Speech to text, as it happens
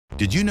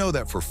Did you know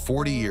that for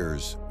 40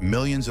 years,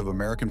 millions of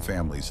American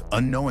families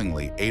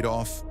unknowingly ate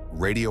off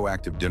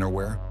radioactive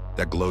dinnerware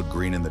that glowed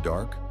green in the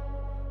dark?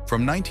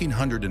 From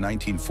 1900 to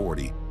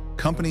 1940,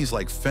 companies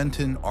like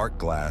Fenton Art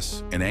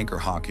Glass and Anchor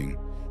Hocking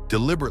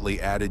deliberately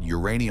added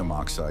uranium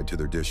oxide to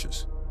their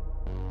dishes.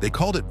 They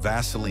called it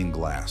Vaseline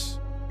glass,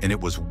 and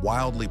it was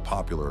wildly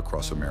popular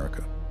across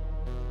America.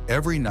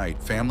 Every night,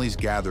 families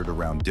gathered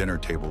around dinner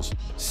tables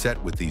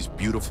set with these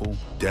beautiful,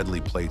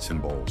 deadly plates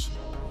and bowls.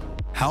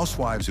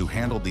 Housewives who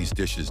handled these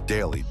dishes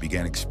daily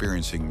began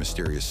experiencing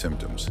mysterious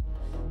symptoms: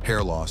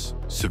 hair loss,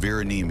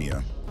 severe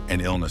anemia,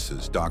 and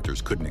illnesses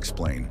doctors couldn't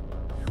explain.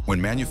 When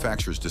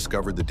manufacturers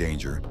discovered the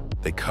danger,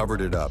 they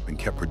covered it up and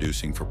kept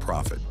producing for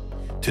profit.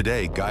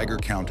 Today, Geiger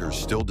counters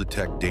still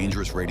detect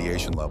dangerous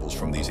radiation levels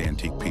from these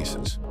antique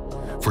pieces.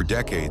 For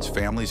decades,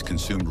 families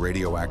consumed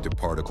radioactive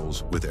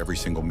particles with every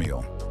single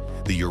meal.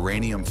 The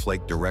uranium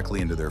flaked directly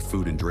into their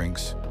food and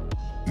drinks.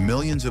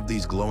 Millions of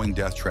these glowing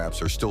death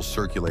traps are still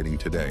circulating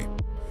today.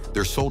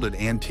 They're sold at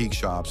antique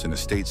shops and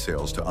estate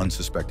sales to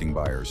unsuspecting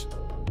buyers.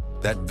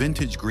 That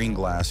vintage green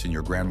glass in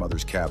your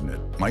grandmother's cabinet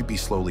might be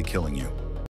slowly killing you.